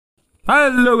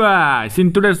Hello guys,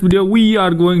 in today's video we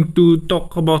are going to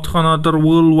talk about another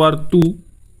World War II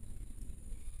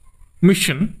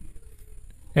mission.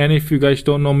 And if you guys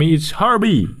don't know me, it's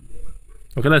Harvey.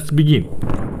 Okay, let's begin.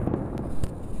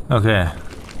 Okay,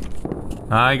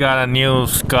 I got a new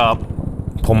scope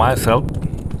for myself.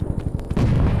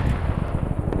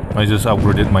 I just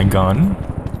upgraded my gun.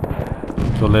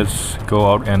 So let's go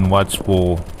out and watch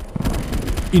for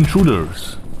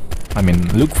intruders. I mean,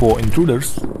 look for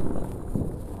intruders.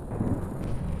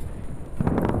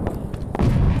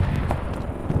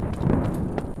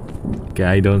 Okay,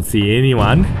 I don't see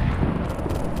anyone.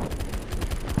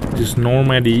 This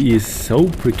Normady is so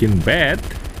freaking bad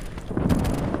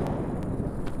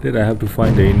that I have to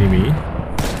find the enemy.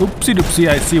 Oopsie doopsie,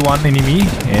 I see one enemy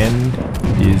and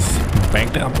he's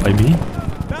backed up by me.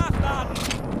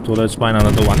 So let's find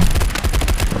another one.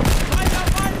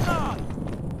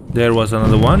 There was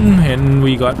another one and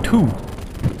we got two.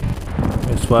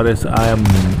 As far as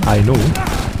I know.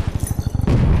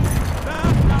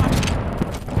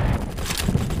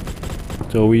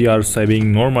 So we are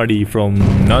saving Normady from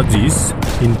Nazis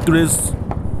in today's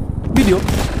video.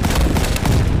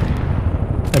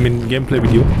 I mean gameplay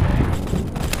video.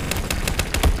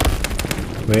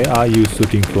 Where are you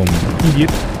shooting from, idiot?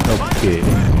 Okay.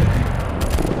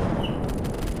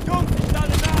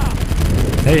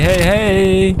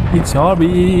 Hey, it's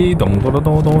Harvey.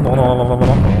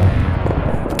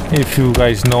 If you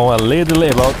guys know a little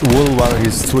about World War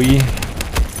history,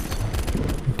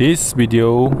 this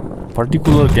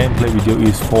particular gameplay video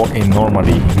is for in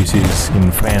Normady, which is in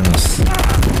France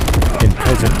in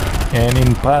present, and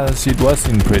in past it was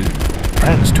in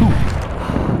France too.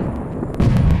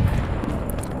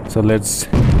 So let's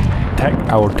take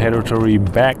our territory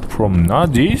back from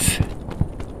Nazis.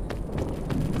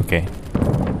 Okay.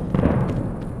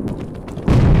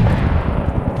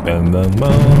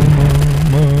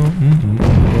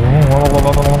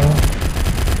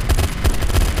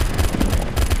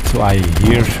 So I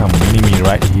hear some enemy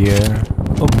right here.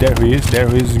 Oh, there he is,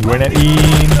 grenade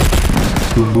in.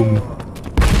 Boom, boom,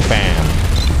 bam.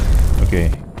 Okay,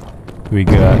 we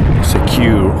got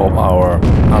secure of our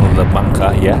another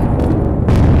bunker here.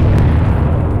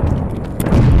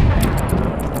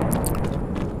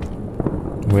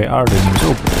 Where are they?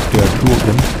 Oh, there are two of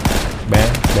them.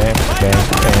 Bam, bam, bam,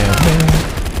 bam, bam,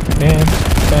 bam,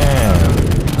 bam.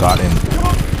 Got him.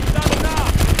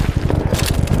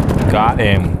 Got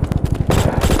him.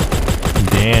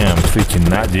 Damn, freaking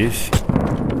Nazis.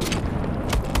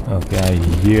 Okay, I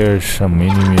hear some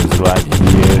enemies right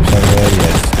here somewhere.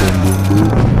 Yes, boom, boom, boom.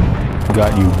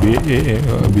 Got you,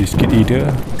 biscuit eater.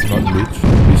 Not bitch,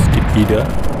 biscuit eater.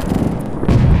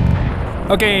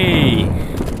 Okay.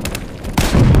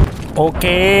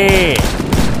 Okay.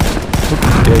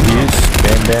 There he is.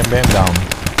 Bam, bam, bam, down.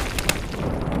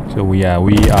 So we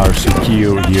are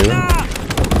secure here.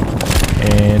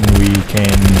 And we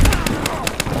can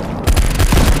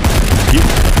get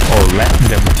or let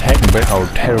them take back our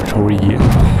territory here.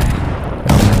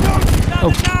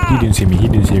 Oh, he didn't see me.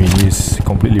 He's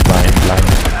completely blind.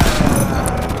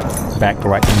 Back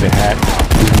right in the head.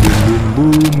 Boom,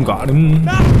 boom, boom, boom. Got him.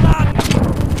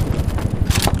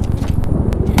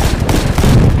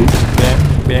 Bam,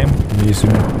 bam.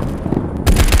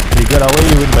 He got away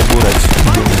with my bullets.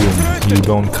 Boom, boom. You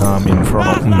don't come in front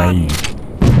of me.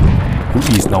 Who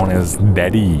is known as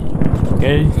Daddy.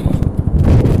 Okay?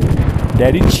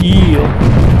 Daddy chill.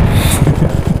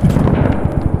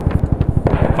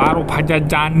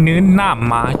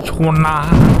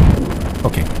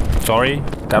 Okay, sorry,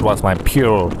 that was my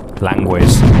pure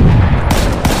language.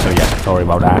 So yeah, sorry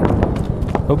about that.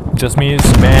 Oh, just miss.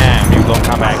 Bam, you don't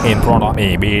come back in front of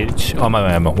me, bitch. Oh my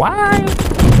god, what?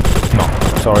 No,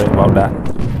 sorry about that.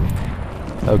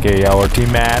 Okay, our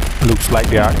teammate looks like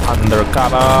they are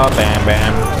undercover. Bam,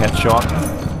 bam, headshot.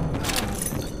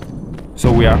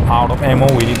 So we are out of ammo.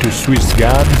 We need to switch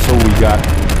guns. So we got,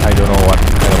 I don't know what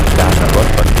kind of gun that was,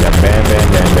 but yeah, bam, bam,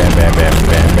 bam, bam, bam, bam,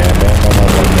 bam, bam, bam,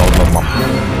 bam.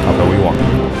 After we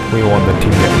won the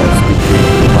team that was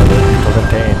between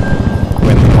 2010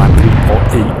 when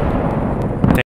 1308.